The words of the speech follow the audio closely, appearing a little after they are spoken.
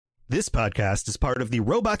This podcast is part of the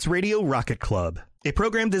Robots Radio Rocket Club, a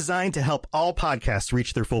program designed to help all podcasts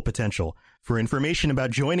reach their full potential. For information about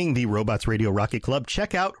joining the Robots Radio Rocket Club,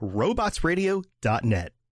 check out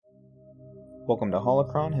robotsradio.net. Welcome to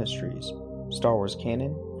Holocron Histories, Star Wars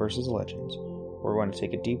Canon versus Legends, where we're going to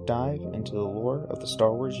take a deep dive into the lore of the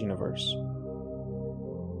Star Wars universe.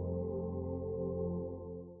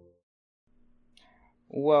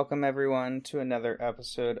 Welcome everyone to another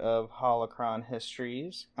episode of Holocron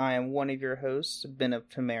Histories. I am one of your hosts, Ben of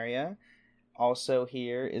Temeria. Also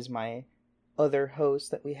here is my other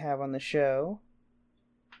host that we have on the show.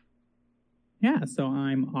 Yeah, so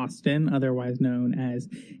I'm Austin, otherwise known as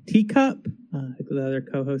Teacup, the other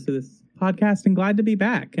co-host of this podcast, and glad to be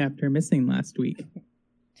back after missing last week.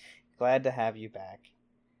 Glad to have you back.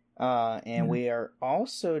 We are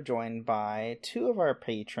also joined by two of our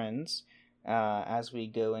patrons. As we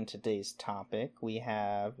go into today's topic, we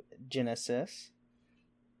have Genesis.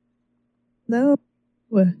 Hello.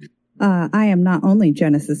 I am not only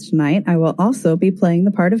Genesis tonight, I will also be playing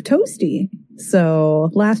the part of Toasty. So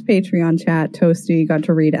last Patreon chat, Toasty got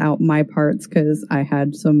to read out my parts because I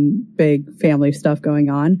had some big family stuff going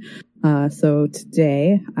on. So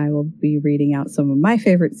today I will be reading out some of my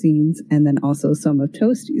favorite scenes and then also some of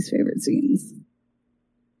Toasty's favorite scenes.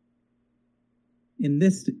 In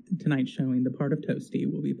this tonight's showing, the part of Toasty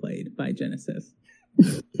will be played by Genesis.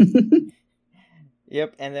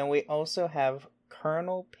 Yep, and then we also have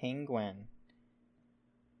Colonel Penguin.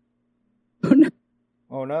 Oh no.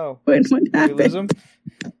 Oh no. What Did happened? we lose him?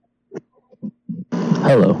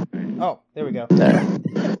 Hello. Oh, there we go. There.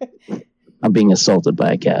 I'm being assaulted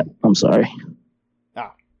by a cat. I'm sorry.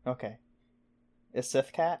 Ah, okay. Is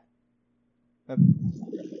Sith Cat?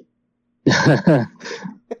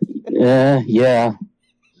 Yeah.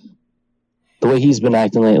 The way he's been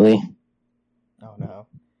acting lately. Oh no.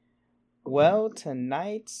 Well,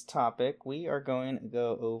 tonight's topic, we are going to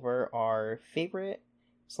go over our favorite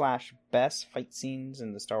 / best fight scenes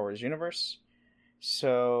in the Star Wars universe.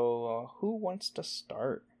 So, who wants to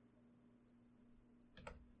start?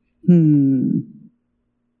 I mean,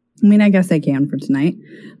 I guess I can for tonight.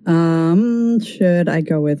 Should I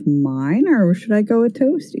go with mine or should I go with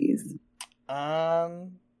Toasty's?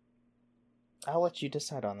 I'll let you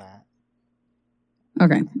decide on that.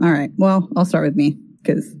 Okay. All right. Well, I'll start with me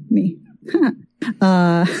because me.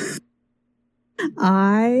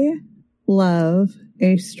 I love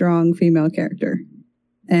a strong female character.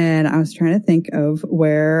 And I was trying to think of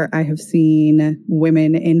where I have seen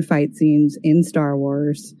women in fight scenes in Star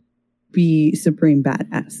Wars be supreme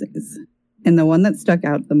badasses. And the one that stuck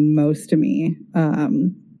out the most to me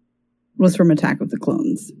was from Attack of the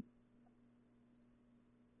Clones.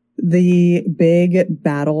 The big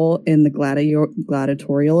battle in the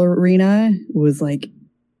gladiatorial arena was like,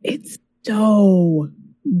 it's so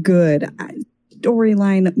good.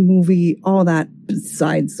 Storyline, movie, all that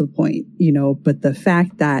besides the point, but the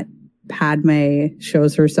fact that Padme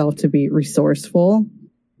shows herself to be resourceful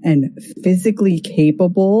and physically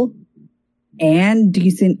capable and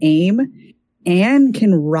decent aim and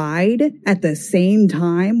can ride at the same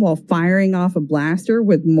time while firing off a blaster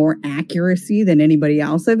with more accuracy than anybody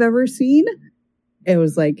else I've ever seen. It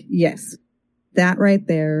was like, yes, that right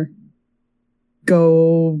there.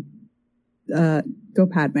 Go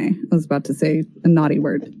Padme. I was about to say a naughty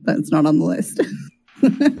word. That's not on the list.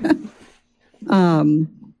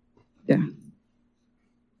 Yeah.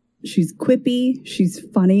 She's quippy. She's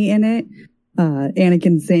funny in it.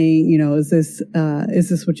 Anakin saying, is this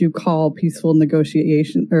what you call peaceful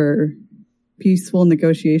negotiation or peaceful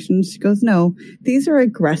negotiations? She goes, no, these are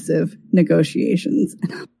aggressive negotiations.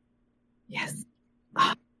 Yes.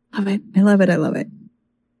 Oh, love it. I love it. I love it.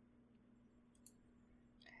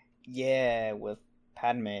 Yeah, with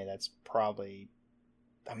Padme, that's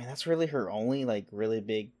really her only, really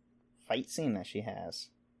big fight scene that she has.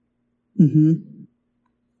 Mm-hmm.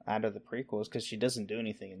 Out of the prequels, because she doesn't do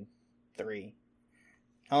anything in 3.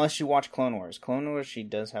 Unless you watch Clone Wars. Clone Wars, she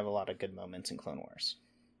does have a lot of good moments in Clone Wars.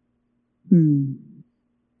 Now,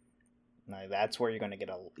 that's where you're going to get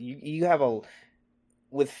you have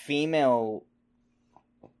with female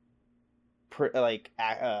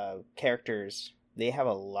characters, they have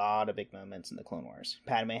a lot of big moments in the Clone Wars.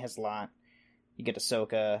 Padme has a lot. You get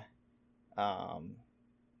Ahsoka.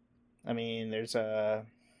 There's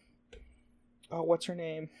what's her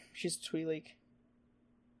name? She's a Twi'lek.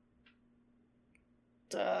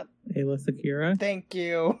 Ayla Secura. Thank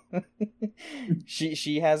you.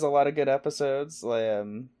 She has a lot of good episodes. But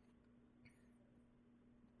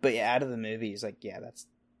yeah, out of the movies, that's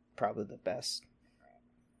probably the best.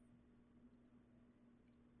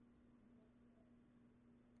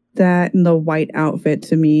 that and the white outfit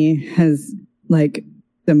to me has like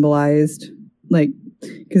symbolized, like,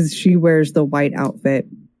 because she wears the white outfit,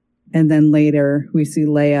 and then later we see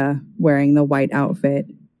Leia wearing the white outfit,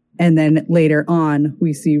 and then later on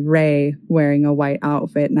we see Rey wearing a white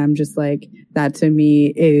outfit, and I'm just like, that to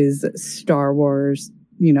me is Star Wars.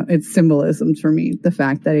 You know, it's symbolism for me. The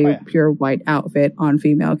fact that a pure white outfit on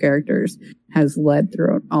female characters has led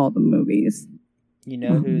throughout all the movies. You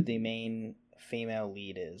know who the main female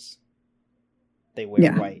lead is? They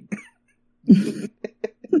wear white.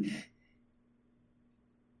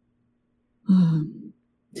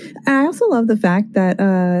 I also love the fact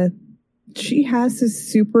that she has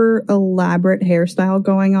this super elaborate hairstyle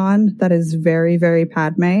going on that is very, very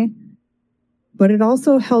Padme. But it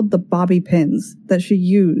also held the bobby pins that she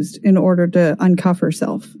used in order to uncuff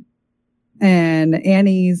herself. And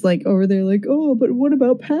Annie's like over there like, oh, but what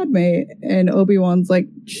about Padme? And Obi-Wan's like,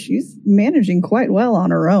 she's managing quite well on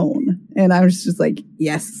her own. And I was just like,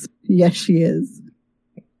 yes, she is.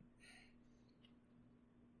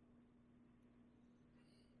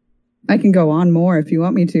 I can go on more if you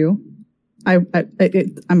want me to. I'm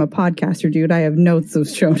a podcaster, dude. I have notes of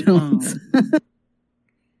show notes.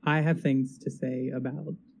 I have things to say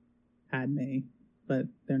about Padme, but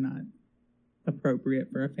they're not appropriate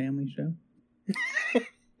for a family show.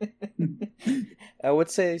 I would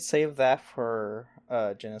say save that for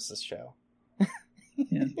Genesis show.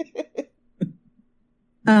 Yeah.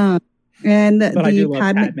 And but I do love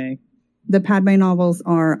Padme. The Padme novels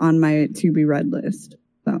are on my to be read list.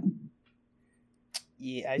 So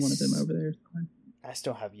yeah, one of them over there. I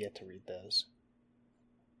still have yet to read those.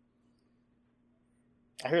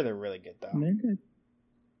 I hear they're really good, though. They're good.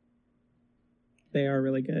 They are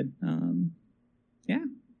really good. Yeah.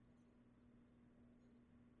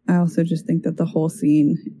 I also just think that the whole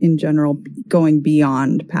scene in general, going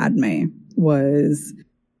beyond Padme, was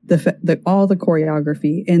all the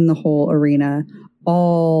choreography in the whole arena.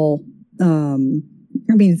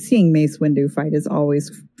 Seeing Mace Windu fight is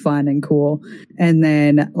always fun and cool. And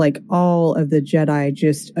then, like, all of the Jedi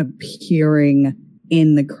just appearing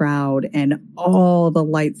in the crowd and all the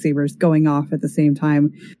lightsabers going off at the same time.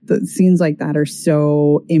 The scenes like that are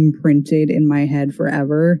so imprinted in my head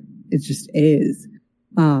forever. It just is.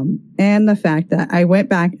 And the fact that I went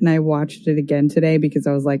back and I watched it again today because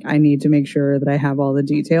I was like, I need to make sure that I have all the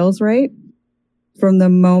details right. From the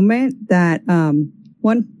moment that,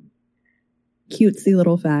 one cutesy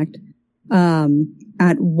little fact,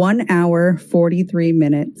 at 1 hour, 43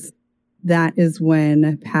 minutes, that is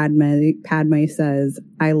when Padme says,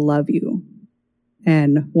 I love you.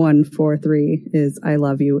 And 143 is I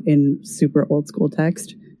love you in super old school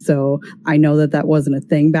text. So I know that wasn't a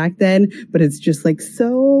thing back then, but it's just like,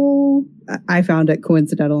 so I found it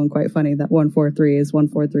coincidental and quite funny that 143 is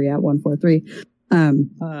 143 at 143.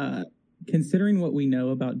 Considering what we know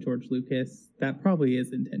about George Lucas, that probably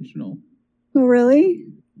is intentional. Oh, really?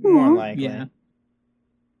 More likely. Yeah.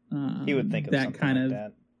 He would think of that something kind like of,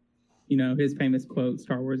 that. You know, his famous quote,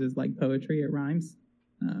 Star Wars is like poetry, it rhymes.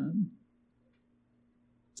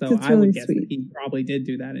 So That's I really would guess sweet. that he probably did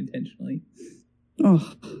do that intentionally.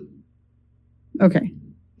 Oh, okay.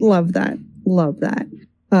 Love that. Love that.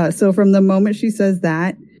 So from the moment she says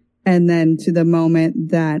that, and then to the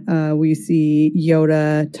moment that we see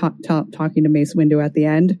Yoda talking to Mace Windu at the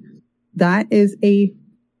end, that is a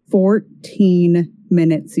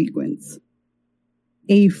 14-minute sequence.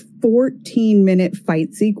 A 14-minute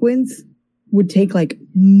fight sequence would take like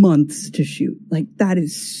months to shoot. Like, that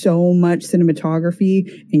is so much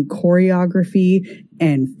cinematography and choreography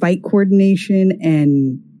and fight coordination,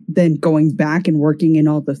 and then going back and working in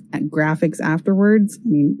all the graphics afterwards. I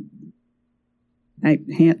mean,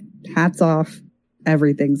 hats off.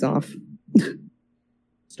 Everything's off.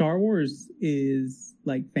 Star Wars is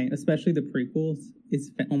like, especially the prequels,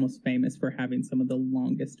 is almost famous for having some of the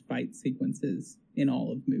longest fight sequences in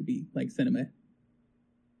all of movie, like cinema.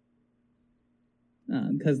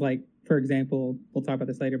 Because, like, for example, we'll talk about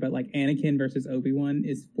this later, but like Anakin versus Obi-Wan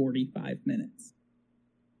is 45 minutes.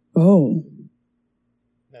 Oh.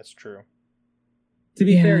 That's true. To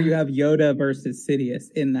be fair, you have Yoda versus Sidious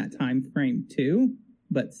in that time frame too,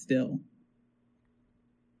 but still.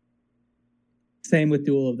 Same with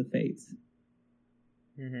Duel of the Fates.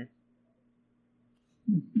 Mm-hmm.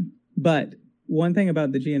 But one thing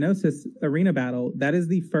about the Geonosis arena battle, that is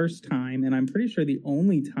the first time, and I'm pretty sure the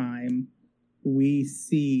only time, we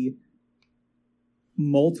see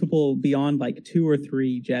multiple, beyond like 2 or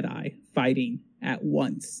 3 Jedi fighting at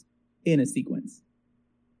once in a sequence.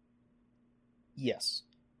 Yes.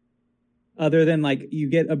 Other than like, you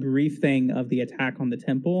get a brief thing of the attack on the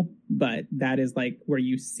temple, but that is like where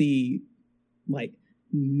you see like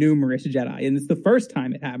numerous Jedi. And it's the first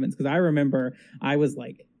time it happens, because I remember I was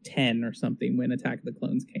like 10 or something when Attack of the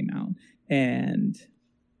Clones came out. And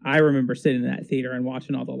I remember sitting in that theater and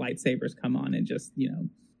watching all the lightsabers come on and just,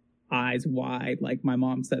 eyes wide. Like my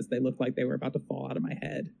mom says, they looked like they were about to fall out of my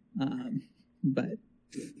head. But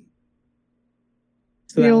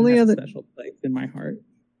so the only has other a special place in my heart.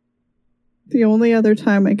 The only other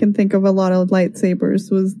time I can think of a lot of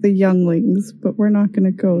lightsabers was the younglings, but we're not going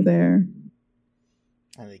to go there.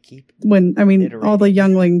 And they keep all the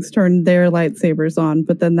younglings turned their lightsabers on,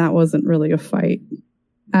 but then that wasn't really a fight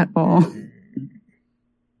at all.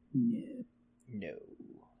 No.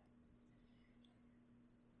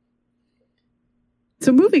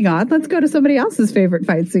 So moving on, let's go to somebody else's favorite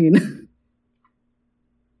fight scene.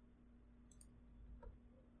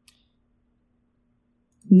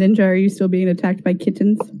 Ninja, are you still being attacked by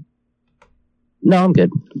kittens? No, I'm good.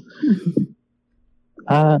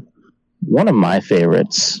 One of my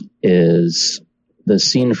favorites is the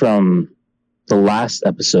scene from the last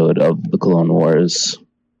episode of the Clone Wars,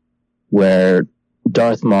 where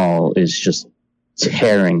Darth Maul is just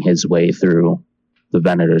tearing his way through the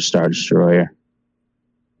Venator Star Destroyer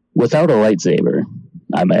without a lightsaber,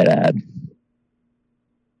 I might add.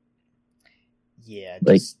 Yeah,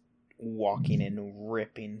 just walking and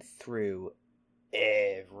ripping through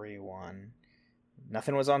everyone.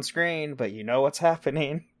 Nothing was on screen, but you know what's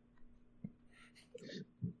happening.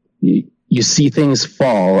 You see things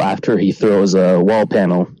fall after he throws a wall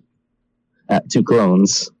panel at two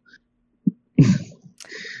clones.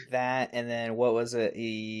 That, and then what was it?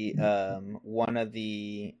 One of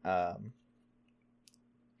the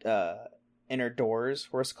inner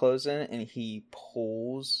doors was closing, and he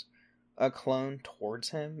pulls a clone towards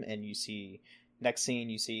him, and you see, next scene,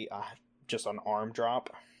 you see just an arm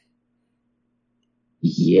drop.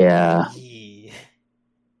 Yeah.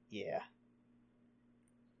 Yeah.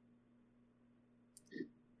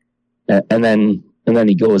 And then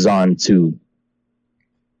he goes on to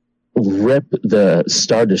rip the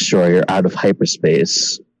Star Destroyer out of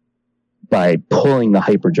hyperspace by pulling the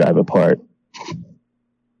hyperdrive apart.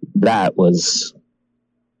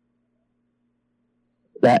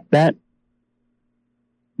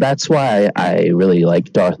 That's why I really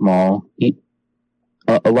like Darth Maul.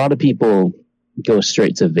 A lot of people go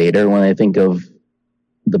straight to Vader when they think of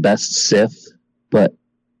the best Sith, but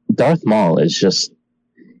Darth Maul is just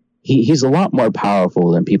he's a lot more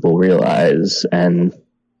powerful than people realize, and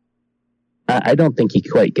I don't think he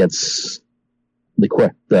quite gets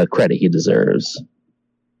the credit he deserves.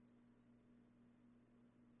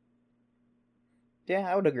 Yeah,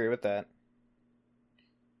 I would agree with that.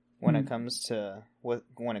 When it comes to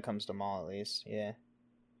Maul, at least, yeah.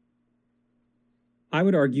 I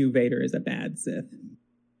would argue Vader is a bad Sith.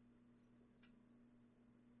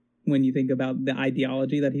 When you think about the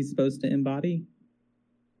ideology that he's supposed to embody.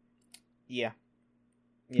 Yeah.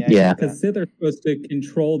 Yeah. Because Sith are supposed to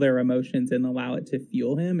control their emotions and allow it to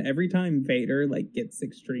fuel him. Every time Vader gets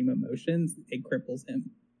extreme emotions, it cripples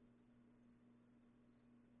him.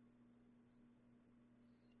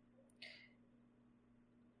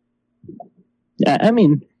 Yeah, I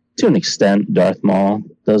mean, to an extent, Darth Maul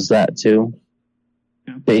does that too.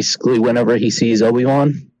 Yeah. Basically, whenever he sees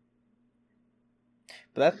Obi-Wan.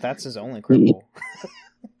 But that's his only cripple.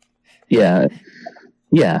 Yeah.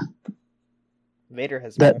 Vader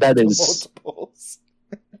has that is multiples.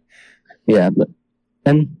 Yeah,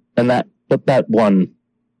 that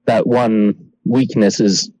one weakness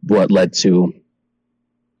is what led to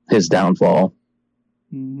his downfall.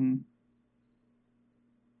 Mm-hmm.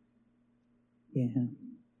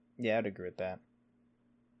 Yeah, I'd agree with that.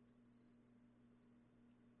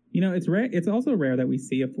 It's rare. It's also rare that we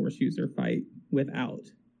see a Force user fight without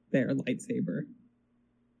their lightsaber.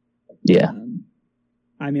 Yeah.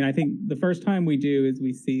 I think the first time we do is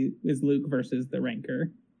Luke versus the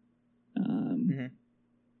Rancor.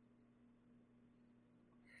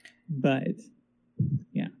 But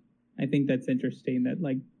yeah, I think that's interesting that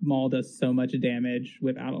Maul does so much damage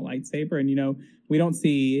without a lightsaber, and we don't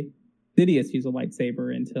see Sidious use a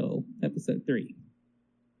lightsaber until episode 3.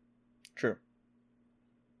 True.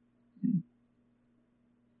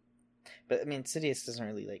 But Sidious doesn't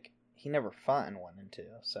really he never fought in 1 and 2,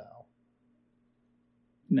 so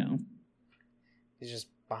no, he's just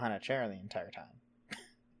behind a chair the entire time.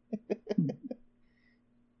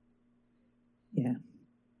 Yeah,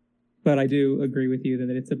 but I do agree with you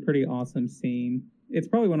that it's a pretty awesome scene. It's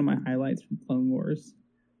probably one of my highlights from Clone Wars,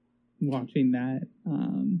 watching that,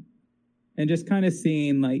 and just kind of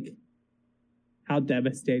seeing how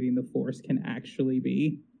devastating the Force can actually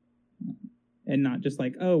be. And not just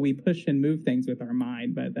we push and move things with our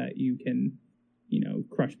mind, but that you can,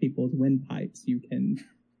 crush people's windpipes. You can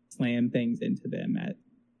slam things into them at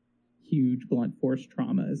huge blunt force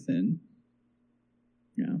traumas and,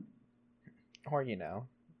 Or,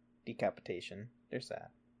 decapitation. There's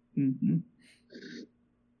that. Mm-hmm.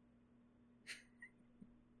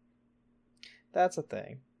 That's a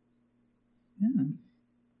thing. Yeah.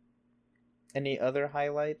 Any other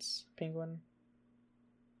highlights, Penguin?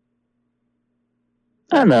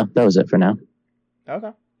 I don't know. That was it for now.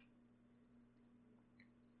 Okay.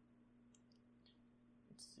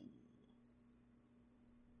 Let's see.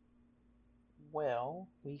 Well,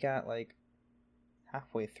 we got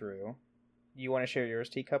halfway through. You want to share yours,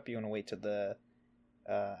 Teacup? Or you want to wait to the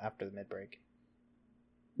after the mid break?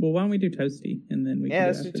 Well, why don't we do Toasty and then we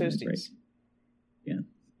let's can do Toasties. Yeah.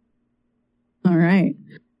 All right.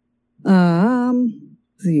 Let's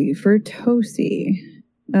see, for Toasty,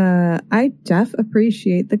 I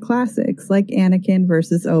appreciate the classics like Anakin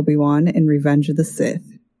versus Obi-Wan in Revenge of the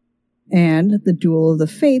Sith and the Duel of the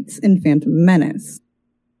Fates in Phantom Menace.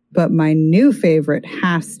 But my new favorite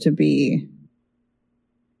has to be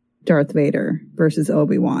Darth Vader versus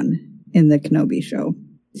Obi-Wan in the Kenobi show.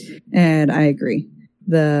 And I agree.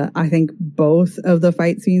 I think both of the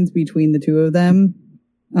fight scenes between the two of them,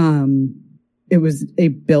 it was a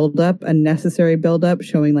necessary build-up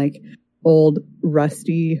showing old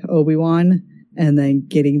rusty Obi-Wan and then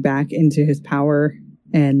getting back into his power.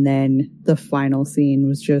 And then the final scene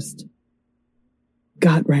was just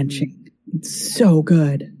gut-wrenching. It's so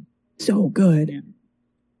good. So good. Yeah.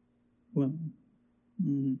 Well,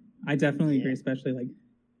 I definitely agree, especially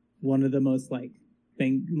one of the most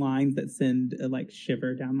lines that send a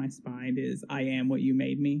shiver down my spine is "I am what you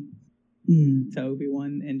made me" to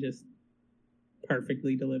Obi-Wan, and just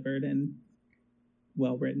perfectly delivered and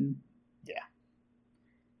well written. Yeah.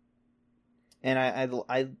 And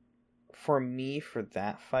I for me, for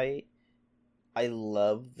that fight, I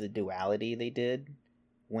love the duality they did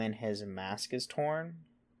when his mask is torn.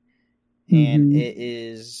 And it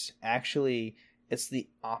is actually, it's the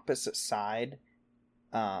opposite side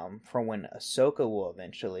from when Ahsoka will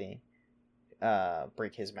eventually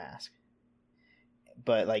break his mask.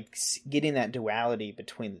 But getting that duality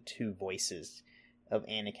between the two voices of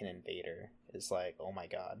Anakin and Vader is oh my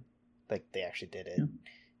god. They actually did it. Yeah.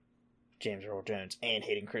 James Earl Jones and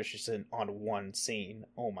Hayden Christensen on one scene.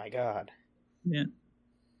 Oh my god. Yeah.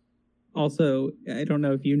 Also, I don't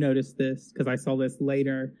know if you noticed this, because I saw this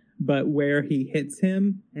later, but where he hits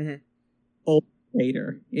him, old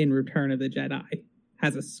Vader in Return of the Jedi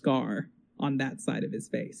has a scar on that side of his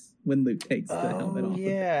face when Luke takes the helmet off.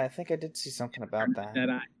 Yeah, I think I did see something about that.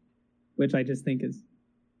 Jedi, which I just think is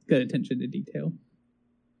good attention to detail.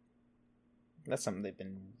 That's something they've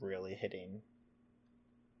been really hitting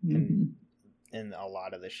in a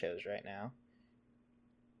lot of the shows right now.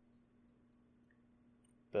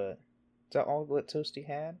 But is that all what Toasty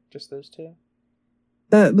had? Just those two?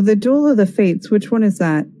 The Duel of the Fates, which one is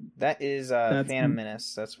that? That is Phantom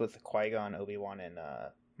Menace. That's with Qui-Gon, Obi-Wan, and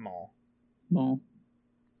Maul.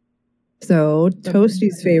 So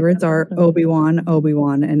Toasty's favorites are Obi-Wan,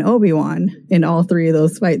 and Obi-Wan in all three of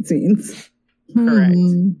those fight scenes. Correct.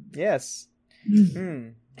 Yes.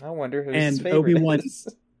 I wonder who's his favorite is.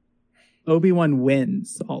 Obi-Wan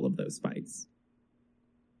wins all of those fights.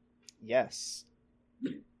 Yes.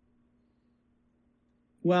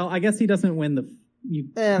 Well, I guess he doesn't win the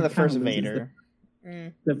first Vader.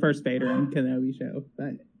 The first Vader in Kenobi show,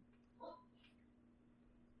 but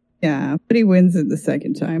yeah, but he wins it the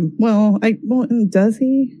second time. Well, does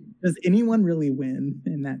he? Does anyone really win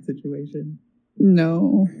in that situation?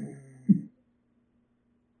 No.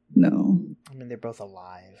 I mean, they're both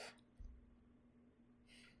alive.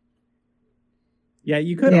 Yeah,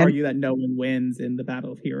 you could argue that no one wins in the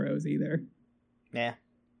Battle of Heroes either. Yeah.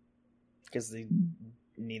 Because they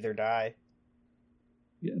neither die.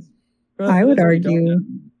 Yes. I would argue.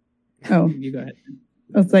 Oh, you go ahead.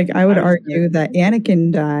 It's I would argue that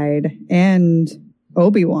Anakin died and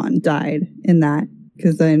Obi-Wan died in that,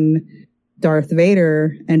 because then Darth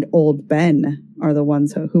Vader and Old Ben are the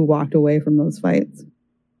ones who walked away from those fights.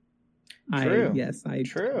 True.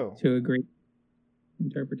 True. To agree.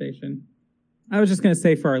 Interpretation. I was just going to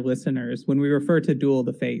say for our listeners, when we refer to Duel of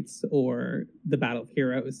the Fates or the Battle of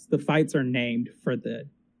Heroes, the fights are named for the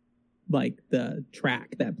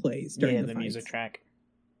track that plays during the music track.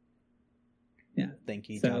 Yeah. Thank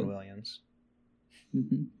you, John Williams.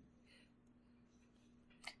 Mm-hmm.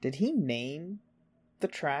 Did he name the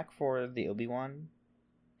track for the Obi-Wan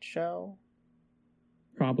show?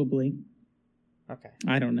 Probably. Okay.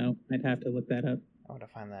 I don't know. I'd have to look that up. I want to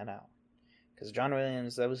find that out. Because John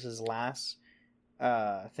Williams, that was his last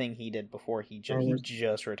thing he did before he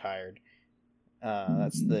just retired.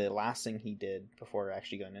 That's the last thing he did before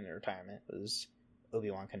actually going into retirement was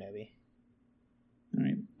Obi-Wan Kenobi. All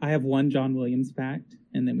right. I have one John Williams fact,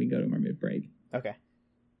 and then we go to our mid-break. Okay.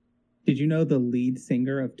 Did you know the lead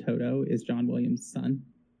singer of Toto is John Williams' son?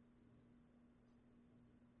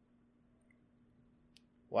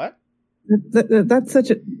 What? That's such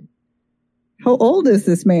a... How old is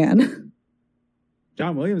this man?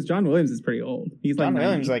 John Williams is pretty old. He's John like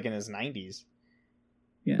Williams 90. like in his 90s.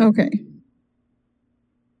 Yeah. Okay.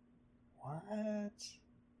 What?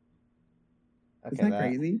 Isn't that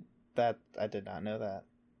crazy? That I did not know that.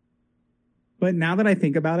 But now that I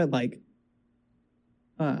think about it, like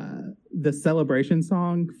the celebration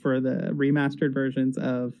song for the remastered versions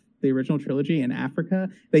of the original trilogy in Africa,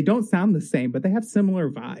 they don't sound the same, but they have similar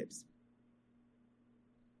vibes.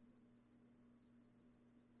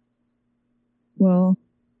 Well,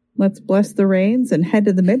 let's bless the rains and head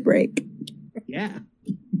to the mid-break. Yeah.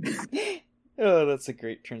 Oh, that's a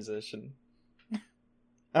great transition.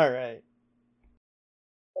 All right.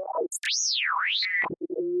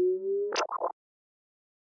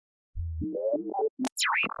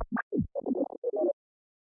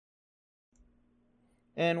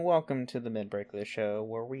 And welcome to the mid-break of the show,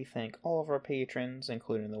 where we thank all of our patrons,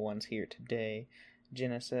 including the ones here today,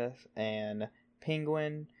 Genesis and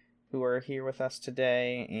Penguin, who are here with us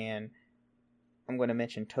today. And I'm going to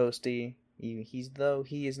mention Toasty. He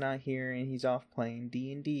is not here and he's off playing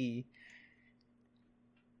D&D.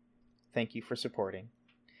 Thank you for supporting.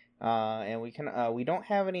 And we don't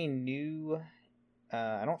have any new.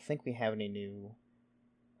 I don't think we have any new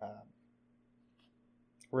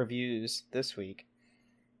reviews this week.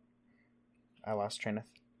 I lost train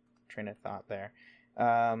of thought there.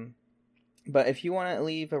 But if you want to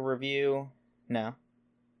leave a review, no,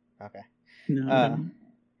 okay. No.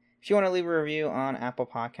 If you want to leave a review on Apple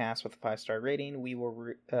Podcasts with a 5-star rating, we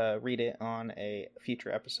will read it on a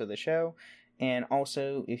future episode of the show. And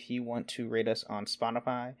also, if you want to rate us on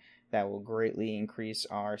Spotify, that will greatly increase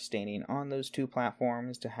our standing on those two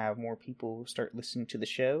platforms to have more people start listening to the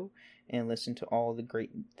show and listen to all the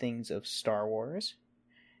great things of Star Wars.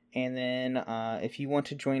 And then if you want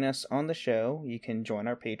to join us on the show, you can join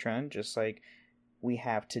our Patreon just like we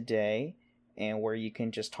have today, and where you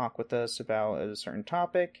can just talk with us about a certain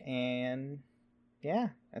topic. And yeah,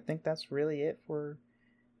 I think that's really it for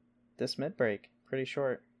this mid-break. Pretty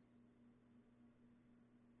short.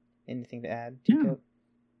 Anything to add, Tico? Yeah.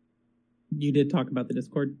 You did talk about the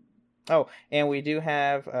Discord. Oh, and we do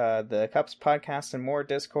have the Cups Podcast and More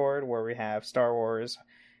Discord, where we have Star Wars,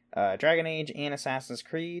 Dragon Age, and Assassin's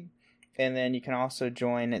Creed. And then you can also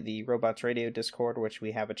join the Robots Radio Discord, which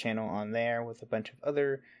we have a channel on there with a bunch of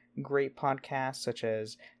other great podcasts, such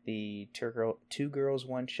as the Two Girls,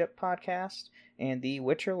 One Ship podcast and the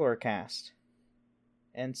Witcher Lorecast,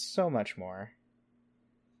 and so much more.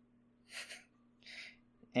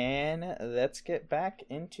 And let's get back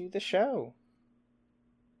into the show.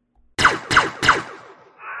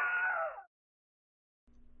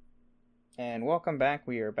 And welcome back.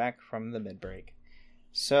 We are back from the mid-break.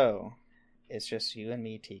 So, it's just you and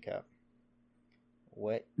me, Teacup.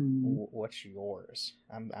 What's yours?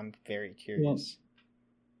 I'm very curious. Well,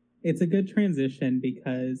 it's a good transition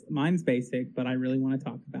because mine's basic, but I really want to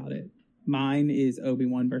talk about it. Mine is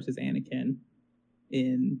Obi-Wan versus Anakin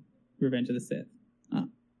in Revenge of the Sith.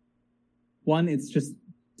 One, it's just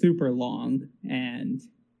super long, and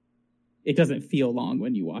it doesn't feel long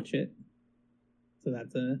when you watch it. So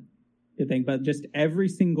that's a good thing. But just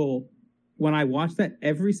when I watch that,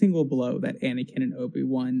 every single blow that Anakin and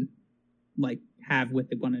Obi-Wan like have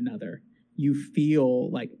with one another, you feel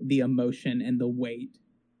like the emotion and the weight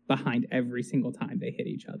behind every single time they hit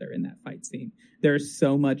each other in that fight scene. There's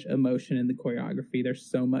so much emotion in the choreography. There's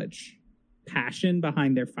so much passion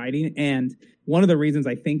behind their fighting. And one of the reasons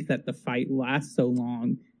I think that the fight lasts so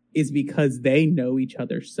long is because they know each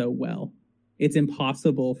other so well. It's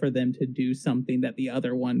impossible for them to do something that the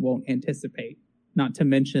other one won't anticipate, not to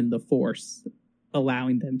mention the Force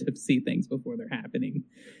allowing them to see things before they're happening.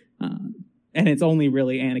 And it's only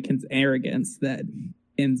really Anakin's arrogance that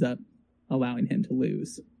ends up allowing him to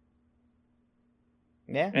lose.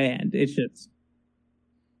 Yeah. And it's just,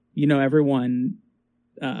 everyone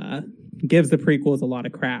gives the prequels a lot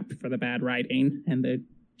of crap for the bad writing and the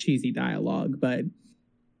cheesy dialogue, but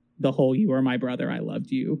the whole "you are my brother, I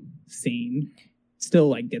loved you" scene still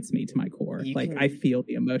like gets me to my core. I feel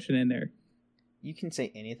the emotion in there. You can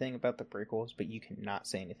say anything about the prequels, but you cannot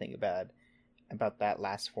say anything bad about that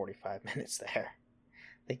last 45 minutes there.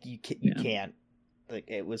 Like you can't. Like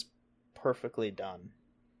it was perfectly done.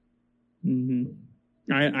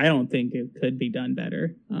 Mm-hmm. I don't think it could be done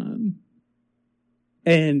better.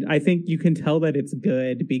 And I think you can tell that it's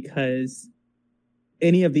good because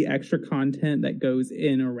any of the extra content that goes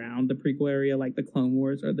in around the prequel area, like the Clone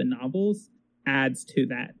Wars or the novels, adds to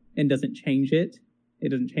that and doesn't change it. It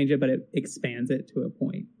doesn't change it, but it expands it to a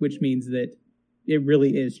point, which means that it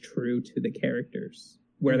really is true to the characters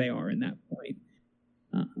where they are in that point.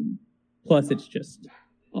 Plus, it's just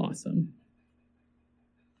awesome.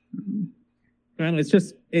 And it's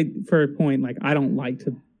just for a point, like, I don't like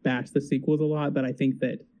to bash the sequels a lot, but I think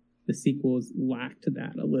that the sequels lacked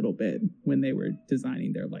that a little bit when they were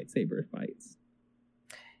designing their lightsaber fights.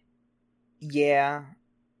 Yeah,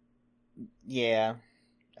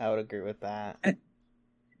 I would agree with that.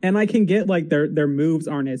 And I can get, like, their moves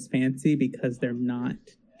aren't as fancy because they're not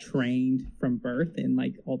trained from birth in,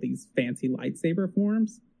 like, all these fancy lightsaber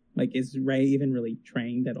forms. Like, is Rey even really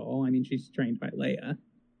trained at all? I mean, she's trained by Leia.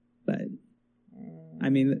 But, I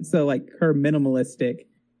mean, so, like, her minimalistic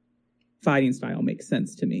fighting style makes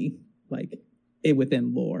sense to me. Like, it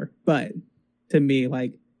within lore. But, to me,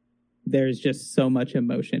 like, there's just so much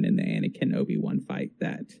emotion in the Anakin Obi-Wan fight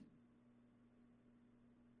that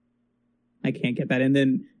I can't get that. And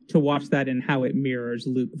then to watch that and how it mirrors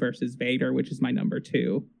Luke versus Vader, which is my number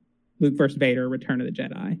 2. Luke versus Vader, Return of the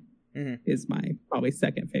Jedi, is my probably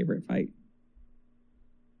second favorite fight.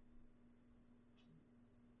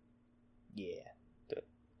 Yeah,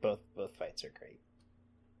 both fights are great.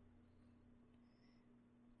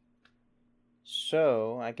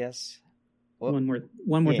 So I guess one more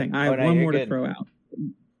thing. I have one more to throw out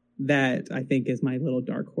that I think is my little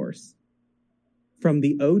dark horse. From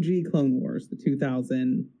the OG Clone Wars, the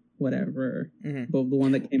 2000 whatever, the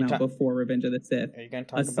one that came out before Revenge of the Sith. Are you going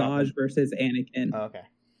to talk Asajj about versus Anakin? Oh, okay.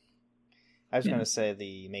 I was going to say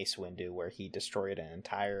the Mace Windu, where he destroyed an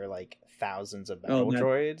entire, like, thousands of battle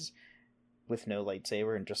droids with no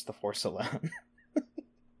lightsaber and just the Force alone.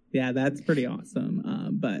 Yeah, that's pretty awesome.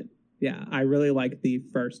 But yeah, I really like the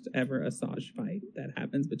first ever Asajj fight that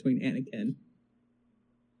happens between Anakin.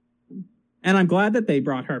 And I'm glad that they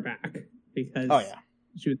brought her back because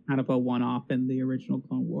she was kind of a one-off in the original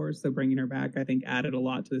Clone Wars. So bringing her back, I think, added a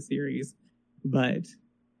lot to the series. But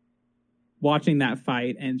watching that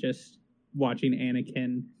fight and just watching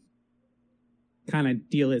Anakin kind of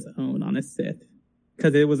deal his own on a Sith,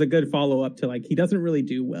 because it was a good follow-up to, like, he doesn't really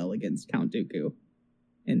do well against Count Dooku.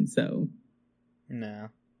 And so... No.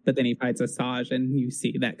 But then he fights Asajj, and you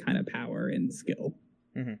see that kind of power and skill.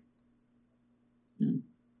 Mm-hmm. Yeah.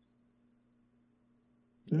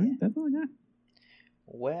 That's all I got.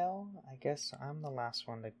 Well, I guess I'm the last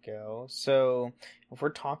one to go. So, if we're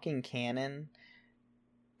talking canon,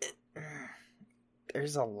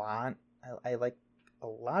 there's a lot. I like a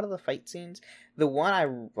lot of the fight scenes. The one I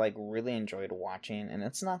like really enjoyed watching, and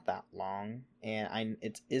it's not that long, and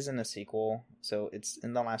it isn't a sequel. So it's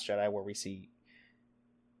in The Last Jedi where we see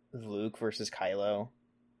Luke versus Kylo.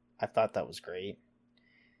 I thought that was great.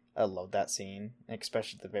 I love that scene,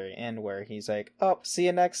 especially at the very end where he's like, "Oh, see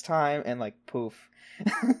you next time," and like poof.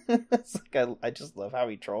 It's like I just love how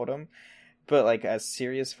he trolled him. But like as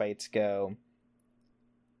serious fights go,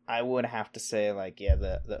 I would have to say like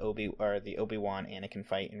the Obi-Wan Anakin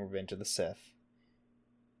fight in Revenge of the Sith.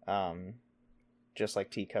 Just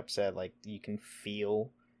like Teacup said, like you can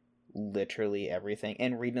feel literally everything,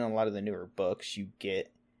 and reading a lot of the newer books, you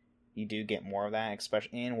do get more of that,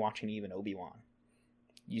 especially in watching even Obi-Wan.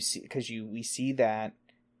 You see, because we see that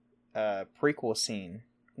prequel scene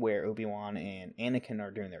where Obi-Wan and Anakin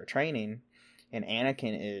are doing their training, and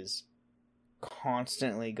Anakin is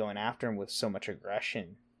constantly going after him with so much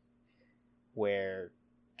aggression, where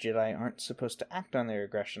Jedi aren't supposed to act on their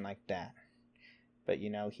aggression like that. But, you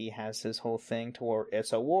know, he has his whole thing to where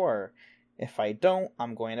it's a war. If I don't,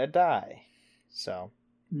 I'm going to die. So,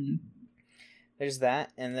 there's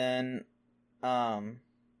that. And then, out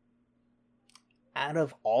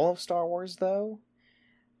of all of Star Wars, though,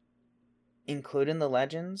 including the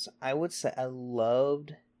Legends, I would say I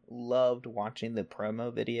loved watching the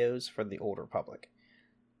promo videos for the Old Republic.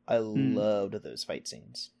 I loved those fight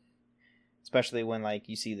scenes. Especially when, like,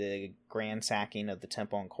 you see the grand sacking of the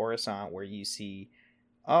temple in Coruscant, where you see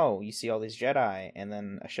all these Jedi, and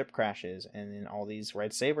then a ship crashes, and then all these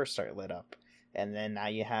red sabers start lit up. And then now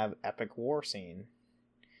you have epic war scene.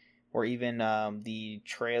 Or even the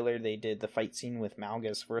trailer they did, the fight scene with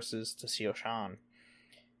Malgus versus Tasio Shan,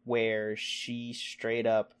 where she straight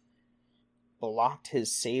up blocked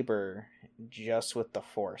his saber just with the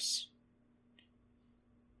Force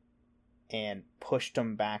and pushed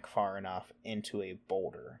him back far enough into a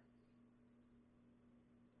boulder.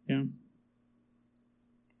 Yeah.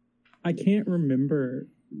 I can't remember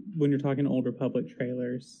when you're talking Old Republic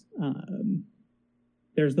trailers.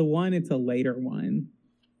 There's the one, it's a later one.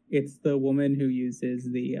 It's the woman who uses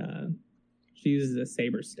she uses a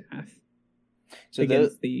saber staff So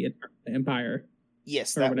against the Empire.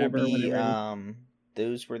 yes, or that whatever, will be. whatever.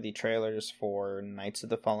 Those were the trailers for Knights of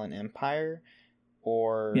the Fallen Empire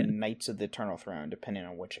or Yeah. Knights of the Eternal Throne, depending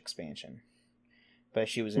on which expansion. But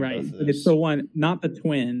she was in Right. both of But those. it's the one, not the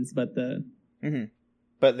twins, but the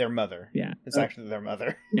But their mother. yeah. It's actually their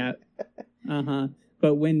mother. Yeah. Uh-huh.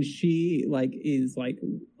 But when she like is like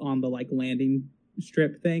on the like landing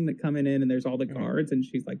strip thing that coming in and there's all the guards and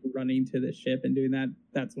she's like running to the ship and doing that,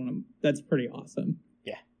 that's pretty awesome.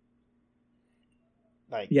 Yeah.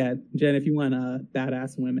 Like Yeah, Jen, if you want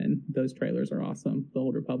badass women, those trailers are awesome. The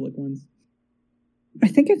Old Republic ones. I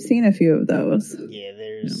think I've seen a few of those. yeah,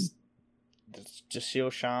 there's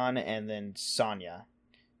Jaseel Shan and then Sonya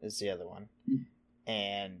is the other one.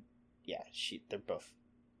 And yeah, they're both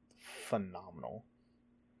phenomenal.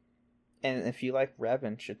 And if you like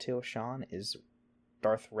Revan, Jaseel Shan is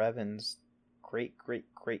Darth Revan's great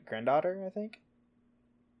granddaughter, I think.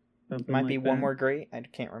 Something Might like be one that. more great, I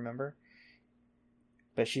can't remember.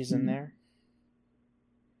 But she's in there.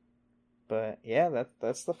 But yeah,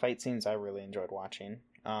 that's the fight scenes I really enjoyed watching.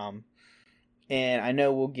 And I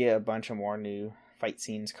know we'll get a bunch of more new fight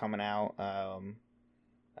scenes coming out.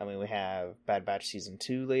 I mean, we have Bad Batch Season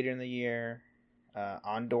 2 later in the year.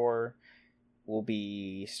 Andor will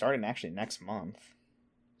be starting actually next month.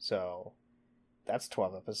 So that's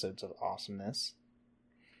 12 episodes of awesomeness.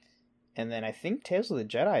 And then I think Tales of the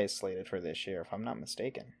Jedi is slated for this year, if I'm not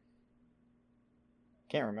mistaken.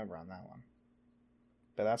 Can't remember on that one.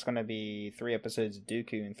 But that's going to be 3 episodes of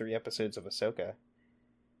Dooku and 3 episodes of Ahsoka.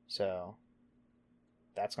 So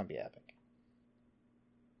that's going to be epic.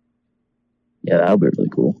 Yeah, that'll be really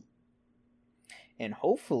cool. And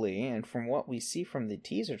hopefully, and from what we see from the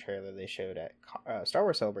teaser trailer they showed at Star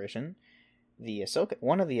Wars Celebration,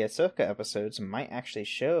 one of the Ahsoka episodes might actually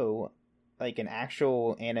show like an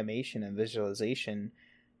actual animation and visualization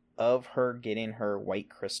of her getting her white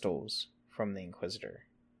crystals from the Inquisitor.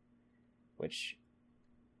 Which,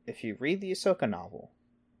 if you read the Ahsoka novel,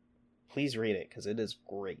 please read it because it is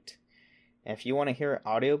great. And if you want to hear it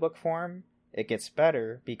audiobook form, it gets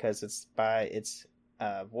better because it's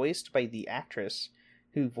voiced by the actress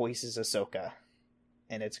who voices Ahsoka,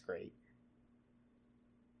 and it's great.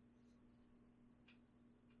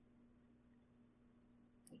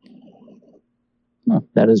 Oh,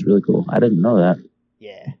 that is really cool. I didn't know that.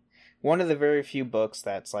 Yeah. One of the very few books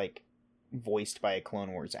that's like voiced by a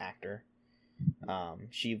Clone Wars actor.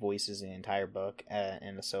 She voices the entire book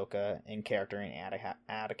in Ahsoka, in character and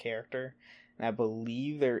out of character. And I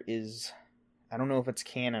believe there is, I don't know if it's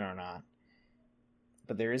canon or not,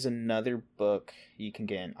 but there is another book you can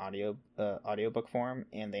get in audiobook form,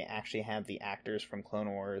 and they actually have the actors from Clone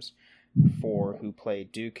Wars who play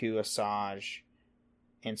Dooku, Asajj,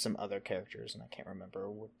 and some other characters, and I can't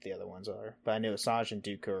remember what the other ones are. But I know Asajj and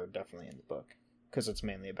Dooku are definitely in the book, because it's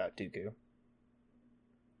mainly about Dooku.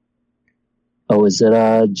 Oh, is it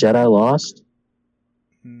Jedi Lost?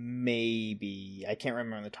 Maybe. I can't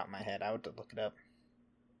remember on the top of my head. I would have to look it up.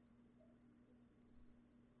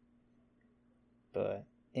 But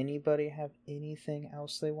anybody have anything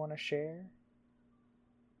else they want to share?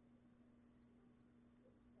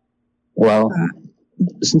 Well,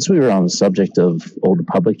 since we were on the subject of Old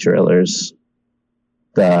Republic trailers,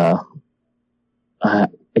 I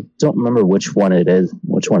don't remember which one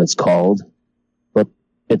it's called, but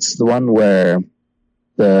it's the one where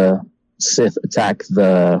the Sith attack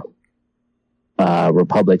the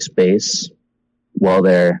Republic's base while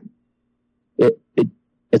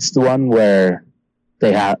it's the one where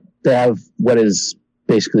they have what is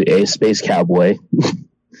basically a space cowboy.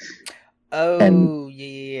 Oh,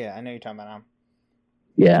 yeah. I know you're talking about now.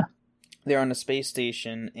 Yeah. They're on a space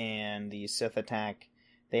station, and the Sith attack.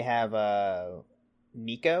 They have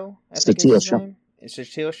Nico, I think is his name. It's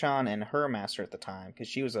Jaseel Shan and her master at the time, because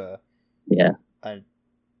she was a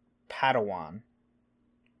Padawan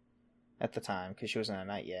at the time, because she wasn't a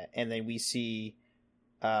knight yet. And then we see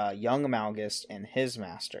young Malgus and his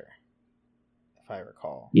master, if I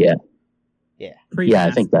recall. Yeah. Yeah. Yeah,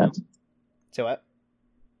 I think that. So what?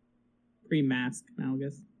 Pre-mask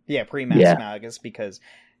Malgus. Yeah, pre-mask Malgus, because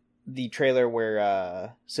the trailer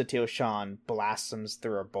where Jaseel Shan blasts him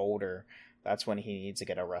through a boulder, that's when he needs to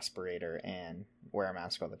get a respirator and wear a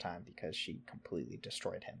mask all the time, because she completely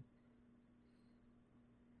destroyed him.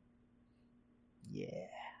 Yeah.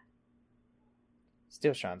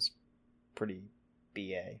 Jaseel Shan's pretty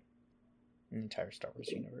BA in the entire Star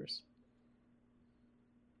Wars universe.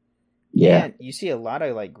 Yeah. And you see a lot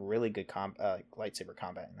of like really good lightsaber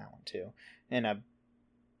combat in that one too. And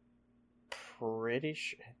pretty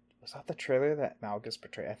sure. Was that the trailer that Malgus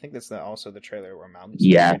betrayed? I think that's also the trailer where Malgus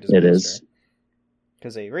betrayed his master. Is.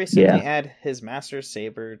 Because they recently add his Master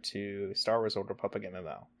Saber to Star Wars Old Republic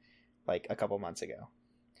MMO, like a couple months ago.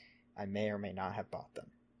 I may or may not have bought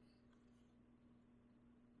them.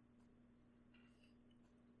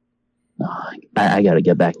 I gotta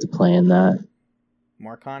get back to playing that.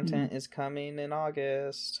 More content is coming in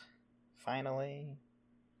August. Finally.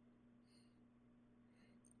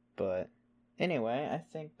 But anyway, I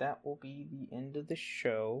think that will be the end of the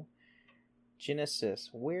show.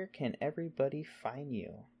 Genesis, where can everybody find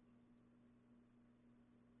you?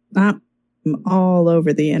 I'm all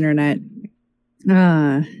over the internet.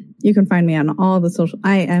 You can find me on all the social.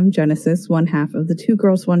 I am Genesis, one half of the Two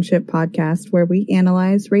Girls One Ship podcast, where we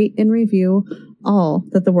analyze, rate, and review all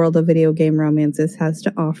that the world of video game romances has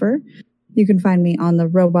to offer. You can find me on the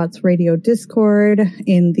Robots Radio Discord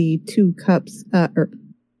in the Two Cups,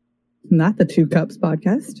 not the Two Cups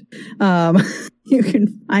podcast. You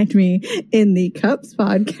can find me in the Cups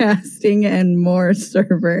podcasting and more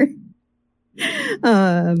server.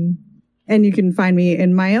 And you can find me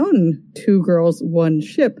in my own Two Girls One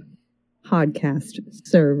Ship podcast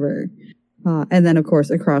server. And then, of course,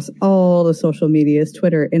 across all the social medias,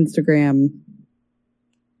 Twitter, Instagram,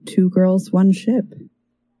 Two Girls One Ship.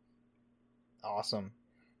 Awesome.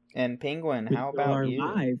 And Penguin, how about you?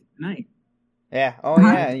 Live tonight. Yeah. Oh,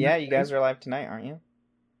 yeah. You guys are live tonight, aren't you?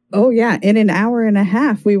 Oh, yeah. In an hour and a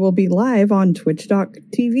half, we will be live on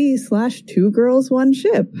twitch.tv/Two Girls One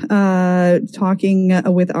Ship, talking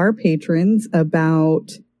with our patrons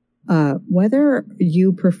about whether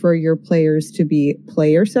you prefer your players to be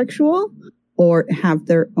player sexual or have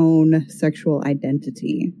their own sexual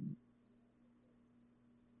identity.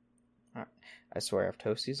 I swear if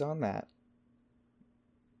Toasty's on that.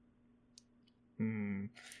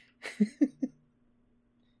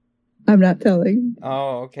 I'm not telling.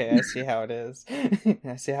 Oh, okay. I see how it is.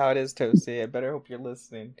 I see how it is, Toasty. I better hope you're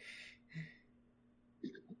listening.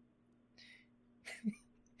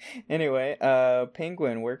 Anyway,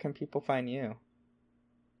 Penguin, where can people find you?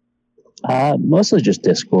 Mostly just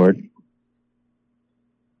Discord.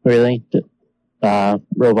 Really.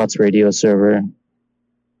 Robots Radio server.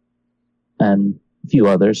 And a few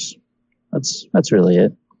others. That's really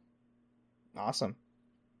it. Awesome.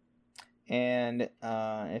 And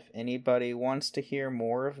if anybody wants to hear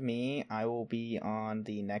more of me, I will be on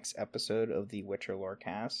the next episode of the Witcher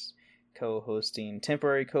Lorecast,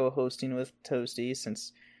 temporary co-hosting with Toasty,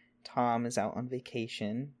 since Tom is out on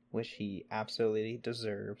vacation, which he absolutely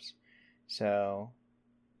deserves. So,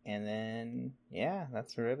 and then, yeah,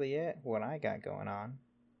 that's really it, what I got going on.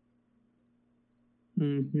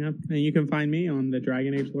 Yep, and you can find me on the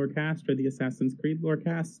Dragon Age Lorecast or the Assassin's Creed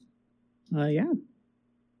Lorecast. Yeah.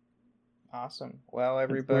 Awesome. Well,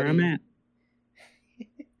 everybody. That's where I'm at.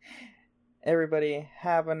 Everybody,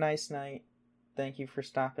 have a nice night. Thank you for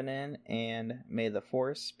stopping in, and may the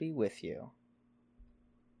Force be with you.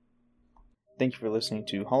 Thank you for listening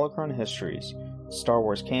to Holocron Histories, Star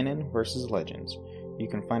Wars Canon versus Legends. You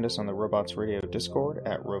can find us on the Robots Radio Discord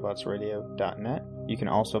at robotsradio.net. You can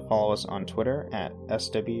also follow us on Twitter at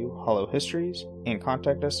SWHoloHistories and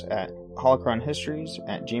contact us at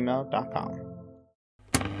holocronhistories@gmail.com.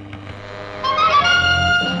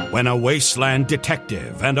 When a wasteland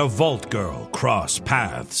detective and a vault girl cross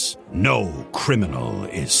paths, no criminal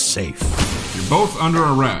is safe. You're both under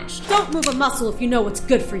arrest. Don't move a muscle if you know what's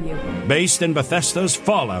good for you. Based in Bethesda's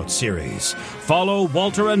Fallout series, follow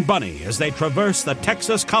Walter and Bunny as they traverse the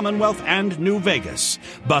Texas Commonwealth and New Vegas,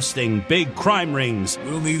 busting big crime rings.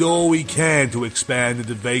 We'll need all we can to expand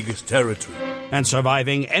into Vegas territory. And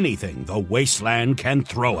surviving anything the wasteland can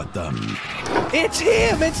throw at them. It's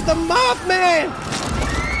him! It's the Mothman!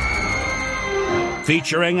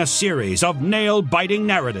 Featuring a series of nail-biting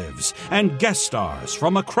narratives and guest stars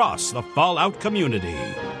from across the Fallout community.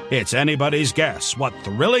 It's anybody's guess what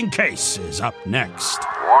thrilling case is up next.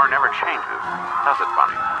 War never changes, does it,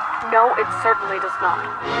 Bunny? No, it certainly does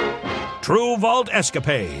not. True Vault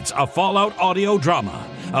Escapades, a Fallout audio drama.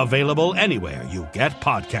 Available anywhere you get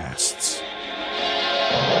podcasts.